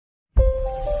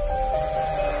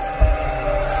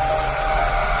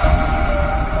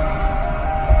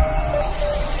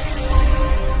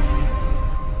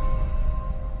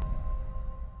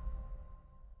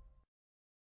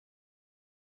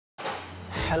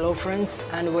Hello friends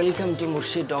and welcome to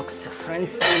Murshid Talks.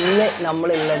 Friends, ഇന്ന്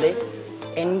നമ്മളുള്ളത്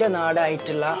എൻ്റെ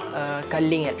നാടായിട്ടുള്ള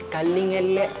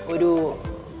കല്ലിങ്ങലിലെ ഒരു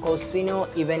കൊസിനോ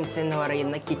ഇവൻറ്റ്സ് എന്ന്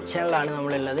പറയുന്ന കിച്ചണിലാണ്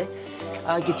നമ്മളുള്ളത്.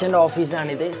 കിച്ചണിൻ്റെ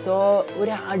ഓഫീസാണിത്. സോ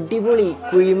ഒരു അടിപൊളി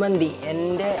കുഴിമന്തി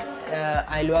എൻ്റെ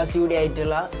അയൽവാസിയുടെ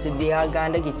ആയിട്ടുള്ള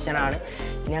സിദ്ദിഖാൻ്റെ കിച്ചണാണ്.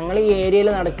 ഞങ്ങൾ ഈ ഏരിയയിൽ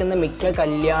നടക്കുന്ന മിക്ക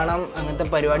കല്യാണം അങ്ങനത്തെ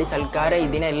പരിപാടി സൽക്കാരം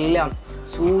ഇതിനെല്ലാം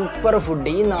സൂപ്പർ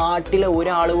ഫുഡ്. ഈ നാട്ടിലെ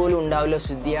ഒരാൾ പോലും ഉണ്ടാവില്ല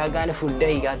സിദ്ദിഖാൻ്റെ ഫുഡ്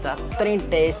കഴിക്കാത്ത, അത്രയും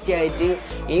ടേസ്റ്റി ആയിട്ട്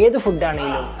ഏത്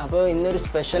ഫുഡാണെങ്കിലും. അപ്പോൾ ഇന്നൊരു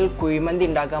സ്പെഷ്യൽ കുഴിമന്തി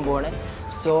ഉണ്ടാക്കാൻ പോവാണ്.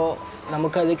 സോ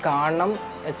നമുക്കത് കാണണം,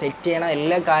 സെറ്റ് ചെയ്യണം,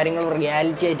 എല്ലാ കാര്യങ്ങളും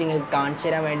റിയാലിറ്റി ആയിട്ട് നിങ്ങൾക്ക് കാണിച്ചു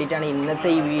തരാൻ വേണ്ടിയിട്ടാണ് ഇന്നത്തെ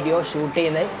ഈ വീഡിയോ ഷൂട്ട്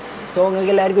ചെയ്യുന്നത്. സോ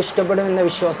നിങ്ങൾക്ക് എല്ലാവർക്കും ഇഷ്ടപ്പെടുമെന്ന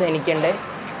വിശ്വാസം എനിക്കുണ്ട്.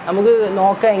 നമുക്ക്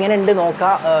നോക്കാം, എങ്ങനെയുണ്ട്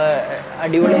നോക്കാം.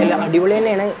 അടിപൊളി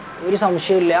തന്നെയാണ്, ഒരു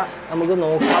സംശയമില്ല. നമുക്ക്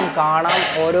നോക്കാം, കാണാം,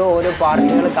 ഓരോ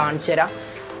പാർട്ടുകൾ കാണിച്ചു തരാം.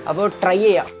 അപ്പോൾ ട്രൈ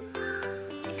ചെയ്യാം.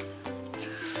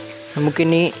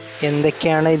 നമുക്കിനി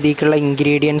എന്തൊക്കെയാണ് ഇതിലേക്കുള്ള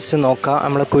ഇൻഗ്രീഡിയൻസ് നോക്കാം.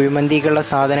 നമ്മളെ കുഴിമന്തിക്കുള്ള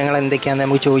സാധനങ്ങൾ എന്തൊക്കെയാണെന്ന്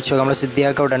നമുക്ക് ചോദിച്ചു നോക്കാം. നമ്മളെ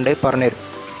സിദ്ദിഖ് അവിടെ ഉണ്ട്, പറഞ്ഞുതരും.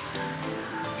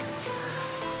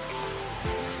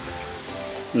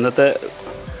 ഇന്നത്തെ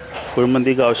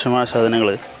കുഴിമന്തിക്ക് ആവശ്യമായ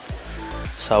സാധനങ്ങൾ: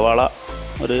 സവാള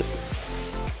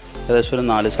ഏകദേശം ഒരു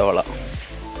 4 സവാള,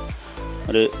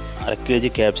 ഒരു 1/2 kg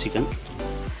ക്യാപ്സിക്കം,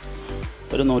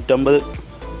 ഒരു 150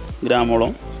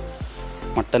 ഗ്രാമോളം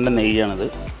മട്ടൻ്റെ നെയ്യാണിത്,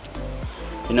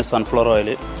 പിന്നെ സൺഫ്ലവർ ഓയിൽ,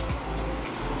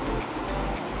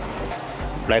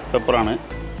 ബ്ലാക്ക് പെപ്പറാണ്,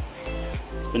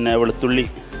 പിന്നെ വെളുത്തുള്ളി,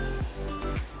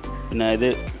 പിന്നെ ഇത്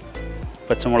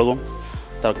പച്ചമുളകും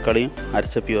തക്കാളിയും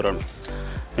അരച്ച പ്യൂറാണ്,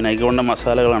 പിന്നെ അതിൽ കൊണ്ട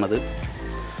മസാലകളാണിത്.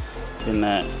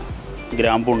 പിന്നെ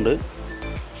ഗ്രാമ്പുണ്ട്,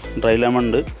 ഡ്രൈ ലെമൺ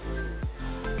ഉണ്ട്,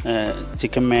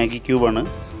 ചിക്കൻ മാഗി ക്യൂബാണ്,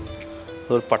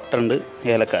 ഒരു പട്ടുണ്ട്,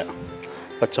 ഏലക്കായ,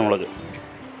 പച്ചമുളക്.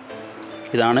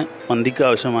 ഇതാണ് മന്തിക്ക്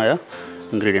ആവശ്യമായ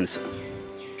ഇൻഗ്രീഡിയൻസ്.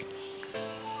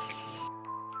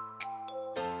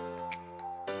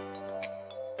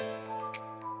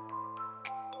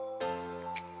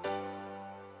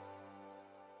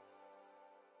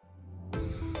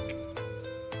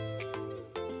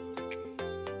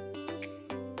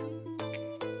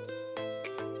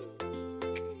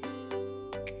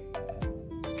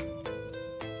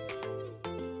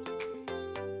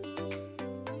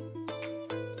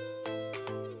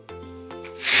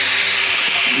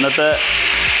 ഇന്നത്തെ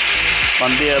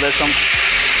മന്തി ഏകദേശം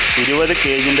 20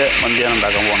 kg മന്തിയാണ്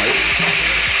ഉണ്ടാക്കാൻ പോകുന്നത്.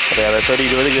 അപ്പോൾ ഏകദേശം ഒരു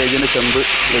 20 kg ചെമ്പ്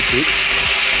വെച്ച്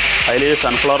അതിൽ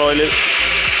സൺഫ്ലവർ ഓയിൽ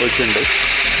ഒഴിച്ചിട്ടുണ്ട്.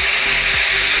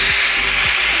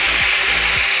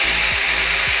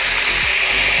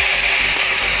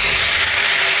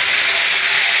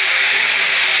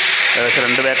 ഏകദേശം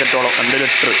 2 പാക്കറ്റോളം 2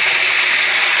 ലിറ്റർ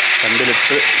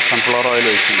സൺഫ്ലവർ ഓയിൽ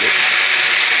ഒഴിച്ചിട്ടുണ്ട്.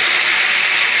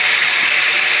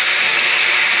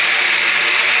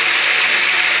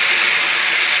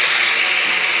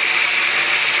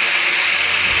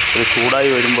 ഇത് ചൂടായി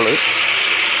വരുമ്പോൾ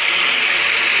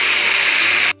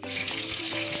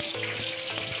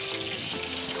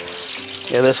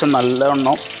ഏകദേശം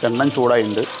നല്ലവണ്ണം എണ്ണ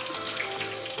ചൂടായിട്ടുണ്ട്.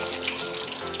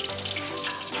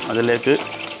 അതിലേക്ക്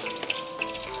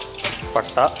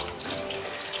പട്ട,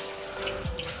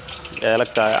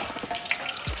 ഏലക്കായ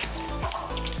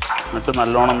എന്നിട്ട്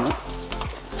നല്ലോണം ഒന്ന്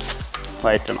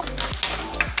വഴറ്റണം.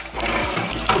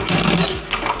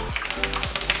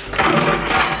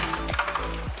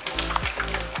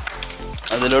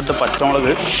 അതിലോട്ട്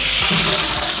പച്ചമുളക്,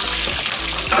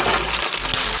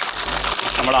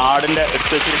 നമ്മൾ ആടിൻ്റെ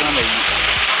എടുത്ത് വെച്ചിരിക്കുന്ന നെയ്യ്,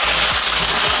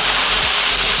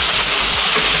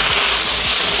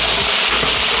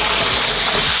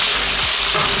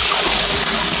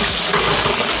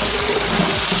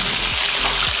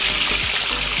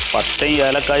 പട്ടയും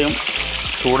ഏലക്കായും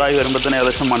ചൂടായി വരുമ്പോൾ തന്നെ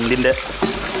ഏകദേശം മന്തിൻ്റെ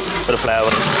ഒരു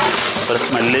ഫ്ലേവർ, ഒരു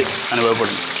സ്മെല്ല്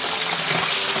അനുഭവപ്പെടും.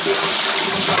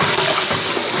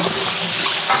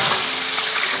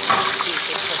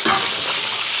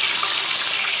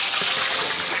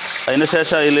 അതിന്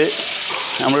ശേഷം അതിൽ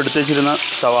നമ്മൾ എടുത്ത് വെച്ചിരുന്ന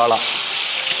സവാള,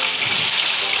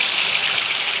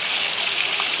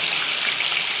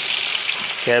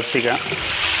 ക്യാപ്സിക്കം,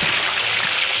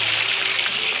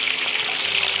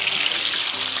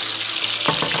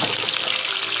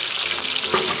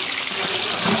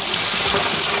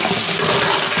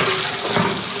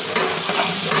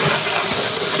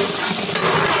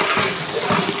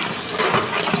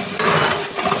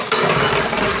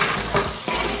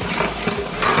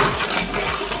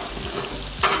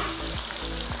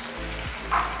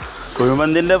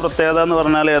 കുഴിമന്തിൻ്റെ പ്രത്യേകത എന്ന്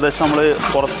പറഞ്ഞാൽ ഏകദേശം നമ്മൾ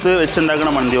പുറത്ത്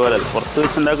വെച്ചുണ്ടാക്കുന്ന മന്തി പോലെ അല്ല. പുറത്ത്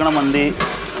വെച്ചുണ്ടാക്കുന്ന മന്തി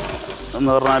എന്ന്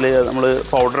പറഞ്ഞാൽ നമ്മൾ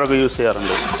പൗഡറൊക്കെ യൂസ്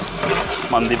ചെയ്യാറുണ്ട്,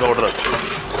 മന്തി പൗഡറൊക്കെ.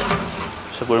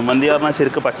 പക്ഷെ കുഴിമന്തി പറഞ്ഞാൽ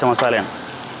ശരിക്കും പച്ച മസാലയാണ്.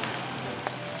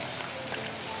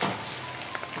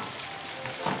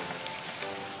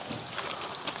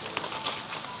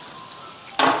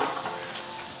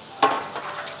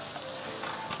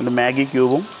 പിന്നെ മാഗി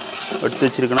ക്യൂബും എടുത്ത്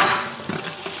വെച്ചിരിക്കണം,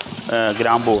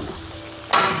 ഗ്രാമ്പൂവും.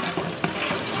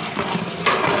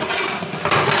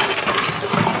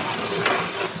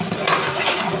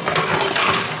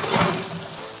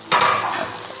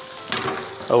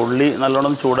 ഉള്ളി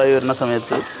നല്ലോണം ചൂടായി വരുന്ന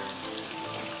സമയത്ത്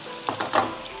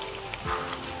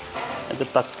ഇത്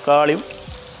തക്കാളിയും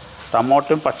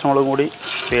ടൊമാറ്റോയും പച്ചമുളകും കൂടി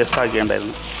പേസ്റ്റ്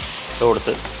ആക്കിയിട്ടുണ്ടായിരുന്നു. ഇത്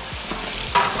കൊടുത്ത്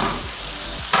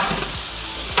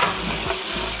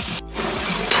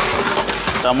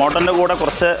ടൊമാറ്റോൻ്റെ കൂടെ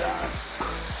കുറച്ച്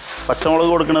പച്ചമുളക്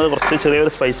കൊടുക്കുന്നത് കുറച്ച്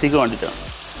ചെറിയൊരു സ്പൈസിക്ക് വേണ്ടിയിട്ടാണ്.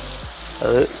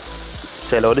 അത്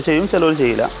ചിലവർ ചെയ്യും, ചിലവർ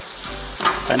ചെയ്യില്ല.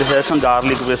 അതിന് ശേഷം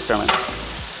ഗാർലിക് പേസ്റ്റാണ്.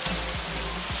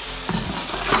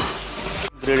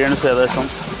 ഇൻഗ്രീഡിയൻസ് ഏകദേശം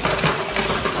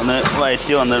ഒന്ന്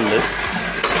വഴറ്റി വന്നിട്ടുണ്ട്.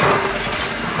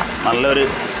 നല്ലൊരു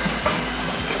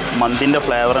മന്തിൻ്റെ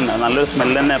ഫ്ലേവർ തന്നെ, നല്ലൊരു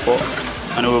സ്മെല്ല് തന്നെ ഇപ്പോൾ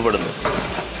അനുഭവപ്പെടുന്നു.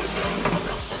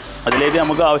 അതിലേക്ക്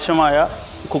നമുക്ക് ആവശ്യമായ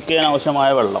കുക്ക് ചെയ്യാൻ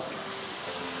ആവശ്യമായ വെള്ളം,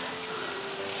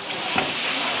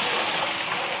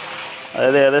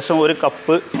 അതായത് ഏകദേശം 1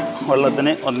 കപ്പ്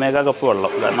വെള്ളത്തിന് 1.25 കപ്പ്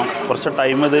വെള്ളം. കാരണം കുറച്ച്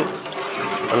ടൈം ഇത്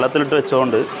വെള്ളത്തിലിട്ട്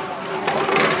വെച്ചുകൊണ്ട്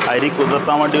അരി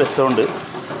കുതിർത്താൻ വേണ്ടി വെച്ചുകൊണ്ട്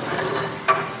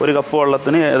 1 കപ്പ്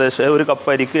വെള്ളത്തിന് ഏകദേശം 1 കപ്പ്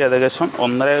അരിക്ക് ഏകദേശം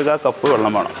 1.25 കപ്പ്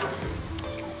വെള്ളം വേണം.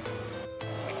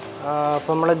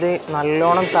 അപ്പോൾ നമ്മളിത്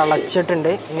നല്ലോണം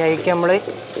തിളച്ചിട്ടുണ്ട്. ഇനി അതിലേക്ക് നമ്മൾ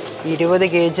 20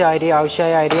 kg അരി,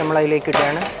 ആവശ്യമായ അരി നമ്മൾ അതിലേക്ക്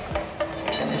ഇടുകയാണ്.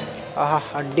 ആഹാ,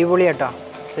 അടിപൊളി കേട്ടോ,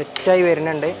 സെറ്റായി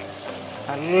വരുന്നുണ്ട്.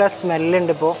 നല്ല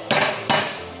സ്മെല്ലുണ്ട് ഇപ്പോൾ.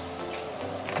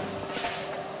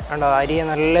 കണ്ടോ, അരി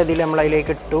നല്ല ഇതിൽ നമ്മൾ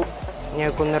അതിലേക്ക് ഇട്ടു.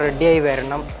 ഞങ്ങൾക്ക് ഒന്ന് റെഡിയായി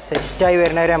വരണം, സെറ്റായി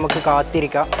വരുന്നവരെ നമുക്ക്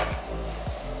കാത്തിരിക്കാം.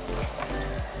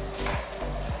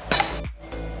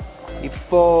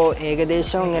 ഇപ്പോൾ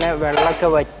ഏകദേശം ഇങ്ങനെ വെള്ളമൊക്കെ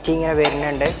വറ്റി ഇങ്ങനെ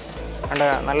വരുന്നുണ്ട്. കണ്ടോ,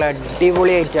 നല്ല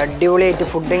അടിപൊളിയായിട്ട്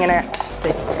ഫുഡ് ഇങ്ങനെ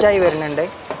സെറ്റായി വരുന്നുണ്ട്.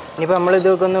 ഇനിയിപ്പോൾ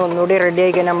നമ്മളിതൊക്കെ ഒന്നുകൂടി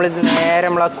റെഡിയായി കഴിഞ്ഞാൽ നമ്മളിത് നേരെ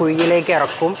നമ്മൾ ആ കുഴിയിലേക്ക്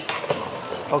ഇറക്കും.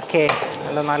 ഓക്കെ,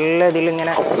 നല്ല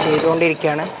ഇതിലിങ്ങനെ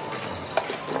ചെയ്തുകൊണ്ടിരിക്കുകയാണ്.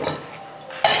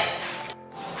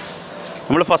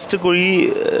 നമ്മൾ ഫസ്റ്റ് കുഴി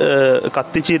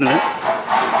കത്തിച്ചിരുന്ന്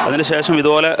അതിന് ശേഷം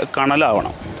ഇതുപോലെ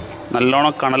കണലാവണം.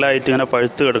 നല്ലോണം കണലായിട്ട് ഇങ്ങനെ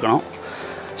പഴുത്ത് കിടക്കണം.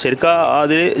 ശരിക്കും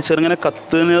അതിൽ ചെറുങ്ങനെ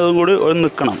കത്തുന്നതും കൂടി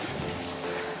നിൽക്കണം.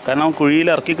 കാരണം കുഴിയിൽ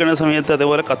ഇറക്കിക്കഴിഞ്ഞ സമയത്ത്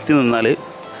അതേപോലെ കത്തി നിന്നാൽ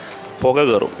പുക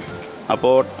കയറും.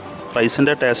 അപ്പോൾ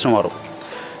റൈസിൻ്റെ ടേസ്റ്റ് മാറും.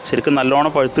 ശരിക്കും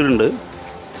നല്ലോണം പഴുത്തിട്ടുണ്ട്.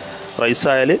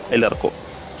 റൈസായാൽ അതിലിറക്കും.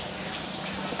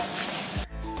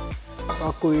 ആ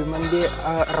കുഴിമന്തി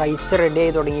റൈസ് റെഡി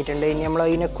ആയി തുടങ്ങിയിട്ടുണ്ട്. ഇനി നമ്മൾ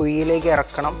അതിനെ കുഴിയിലേക്ക്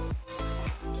ഇറക്കണം.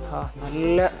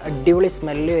 നല്ല അടിപൊളി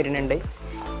സ്മെല്ല് വരുന്നുണ്ട്.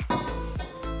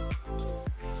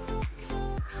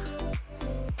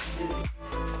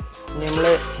 ഇനി നമ്മൾ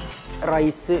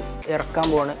റൈസ് ഇറക്കാൻ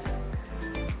പോവാണ്.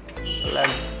 നല്ല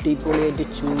അടിപൊളിയായിട്ട്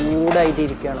ചൂടായിട്ട്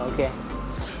ഇരിക്കുകയാണ്. ഓക്കെ,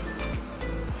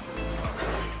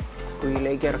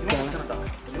 കുഴിയിലേക്ക് ഇറക്കുകയാണ്.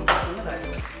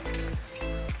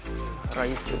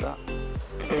 റൈസ് ഇതാ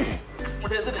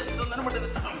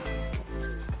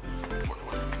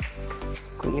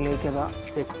കുഴിയിലേക്ക് അതാ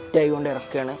സെറ്റായി കൊണ്ട്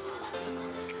ഇറക്കുകയാണ്.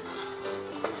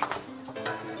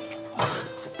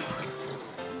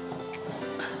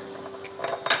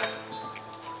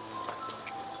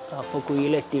 അപ്പോൾ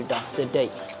കുഴിയിലെത്തിയിട്ടാ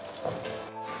സെറ്റായി.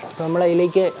 അപ്പോൾ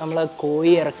നമ്മളതിലേക്ക് നമ്മളെ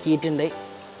കോഴി ഇറക്കിയിട്ടുണ്ട്.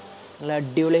 നല്ല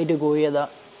അടിപൊളിയായിട്ട് കോഴി അതാ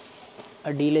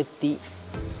അടിയിലെത്തി.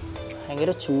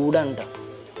 ഭയങ്കര ചൂടാണ് കേട്ടോ.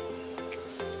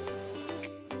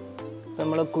 അപ്പോൾ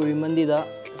നമ്മളെ കുഴിമന്തി ഇതാ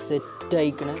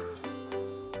സെറ്റായിക്കണ്.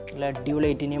 നല്ല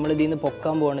അടിപൊളിയായിട്ട് ഇനി നമ്മൾ ഇതിൽ നിന്ന്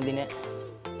പൊക്കാൻ പോവാണ്. ഇതിനെ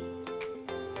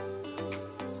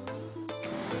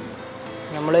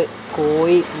നമ്മൾ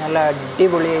കോഴി നല്ല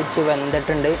അടിപൊളിയായിട്ട്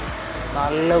വെന്തിട്ടുണ്ട്.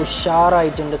 നല്ല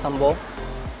ഉഷാറായിട്ടുണ്ട് സംഭവം.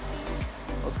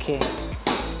 ഓക്കെ,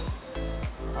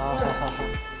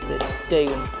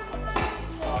 സെറ്റായിക്കണം.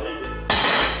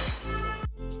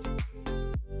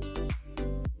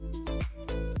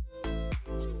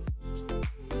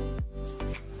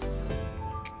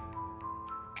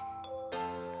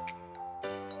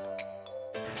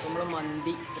 നമ്മൾ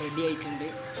മന്തി റെഡി ആയിട്ടുണ്ട്.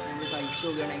 നമ്മൾ കഴിച്ചു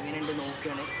നോക്കുകയാണ്, എങ്ങനെയുണ്ട്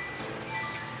നോക്കുകയാണ്.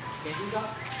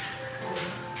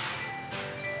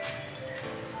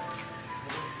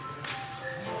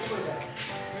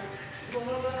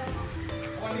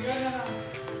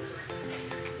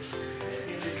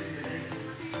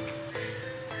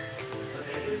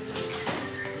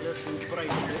 നല്ല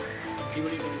സൂപ്പറായിട്ടുണ്ട്,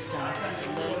 അടിപൊളി ടേസ്റ്റാണ്.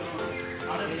 എന്തായാലും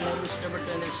എല്ലാവരും ഇഷ്ടപ്പെട്ടു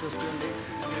എന്ന് വിശ്വസിക്കുന്നുണ്ട്.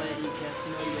 നമ്മളെ ഈ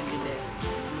കാസിനോ ഇവൻറ്റിൻ്റെ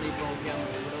നമ്മൾ ഈ പ്രോഗ്രാം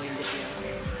ഇവിടെ വൈൻഡപ്പ് ചെയ്യാം.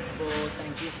 അപ്പോൾ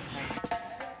താങ്ക് യു.